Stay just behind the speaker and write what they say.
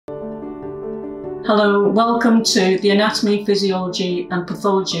Hello, welcome to the Anatomy, Physiology and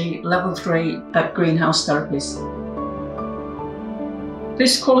Pathology Level 3 at Greenhouse Therapies.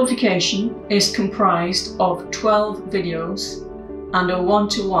 This qualification is comprised of 12 videos and a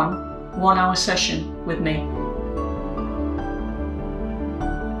one-to-one, 1-hour session with me.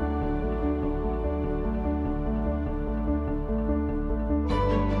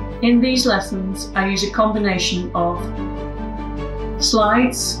 In these lessons, I use a combination of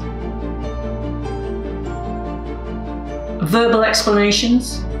slides, verbal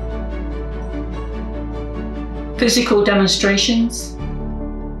explanations, physical demonstrations,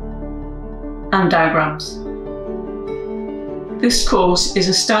 and diagrams. This course is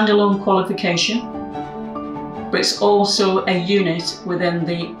a standalone qualification, but it's also a unit within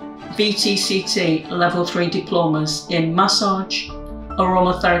the VTCT Level 3 diplomas in massage,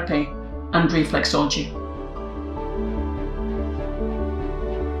 aromatherapy, and reflexology.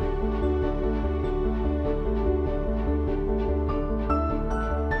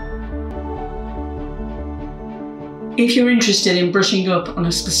 If you're interested in brushing up on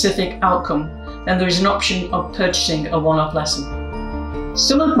a specific outcome, then there is an option of purchasing a one-off lesson.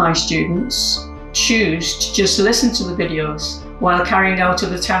 Some of my students choose to just listen to the videos while carrying out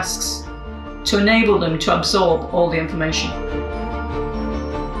other tasks to enable them to absorb all the information.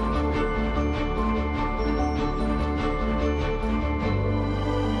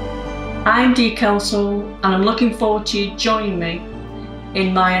 I'm Dee Kelsall, and I'm looking forward to you joining me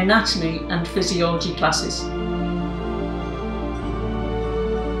in my anatomy and physiology classes.